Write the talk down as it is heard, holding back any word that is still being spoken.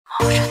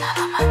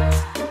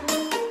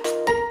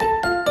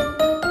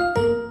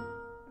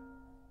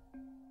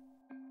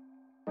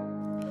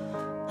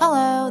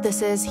Hello,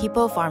 this is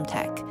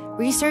HippoFarmtech,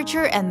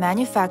 researcher and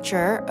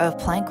manufacturer of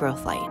plant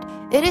growth light.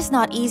 It is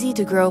not easy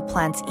to grow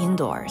plants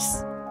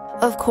indoors.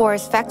 Of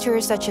course,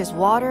 factors such as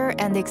water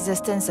and the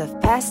existence of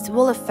pests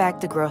will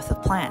affect the growth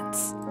of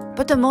plants.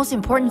 But the most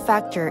important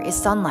factor is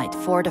sunlight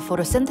for the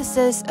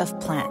photosynthesis of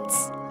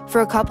plants.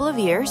 For a couple of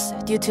years,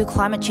 due to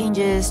climate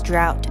changes,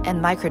 drought,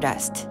 and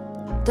microdust,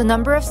 the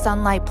number of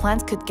sunlight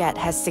plants could get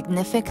has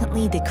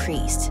significantly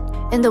decreased.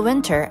 In the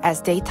winter,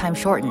 as daytime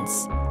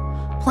shortens,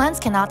 plants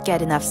cannot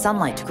get enough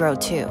sunlight to grow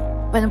too.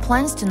 When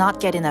plants do not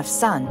get enough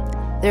sun,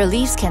 their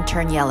leaves can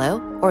turn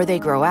yellow or they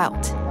grow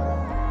out.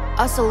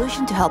 A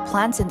solution to help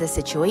plants in this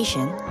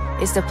situation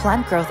is the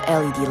plant growth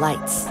LED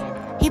lights.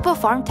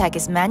 HippoFarmtech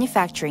is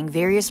manufacturing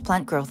various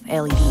plant growth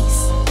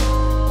LEDs.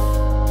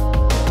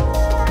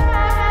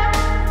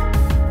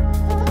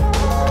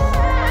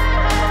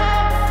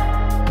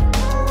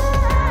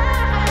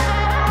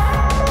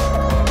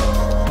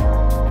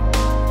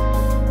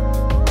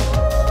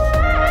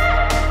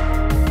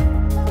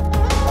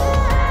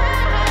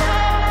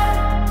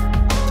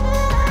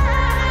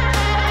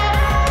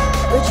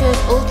 Which is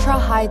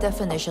ultra-high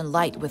definition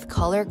light with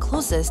color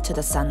closest to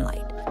the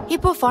sunlight.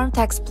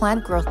 HippoFarmtech's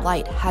plant growth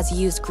light has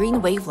used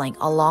green wavelength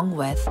along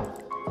with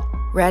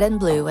red and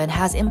blue and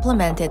has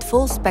implemented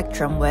full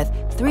spectrum with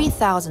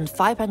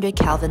 3500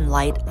 Kelvin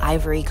light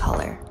ivory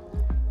color.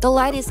 The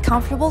light is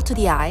comfortable to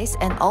the eyes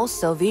and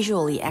also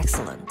visually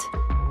excellent.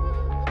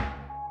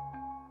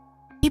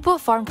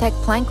 HippoFarmtech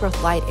plant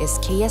growth light is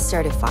KS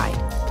certified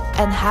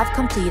and have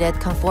completed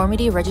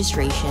conformity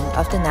registration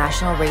of the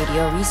National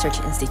Radio Research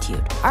Institute.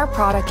 Our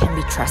product can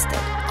be trusted.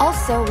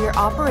 Also, we're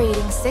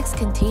operating 6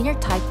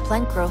 container-type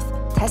plant growth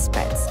test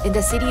beds in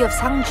the city of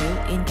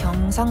Sangju in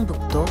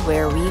Gyeongsang-buk-do,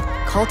 where we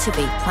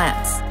cultivate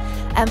plants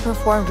and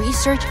perform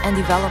research and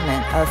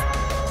development of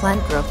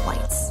plant growth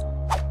lights.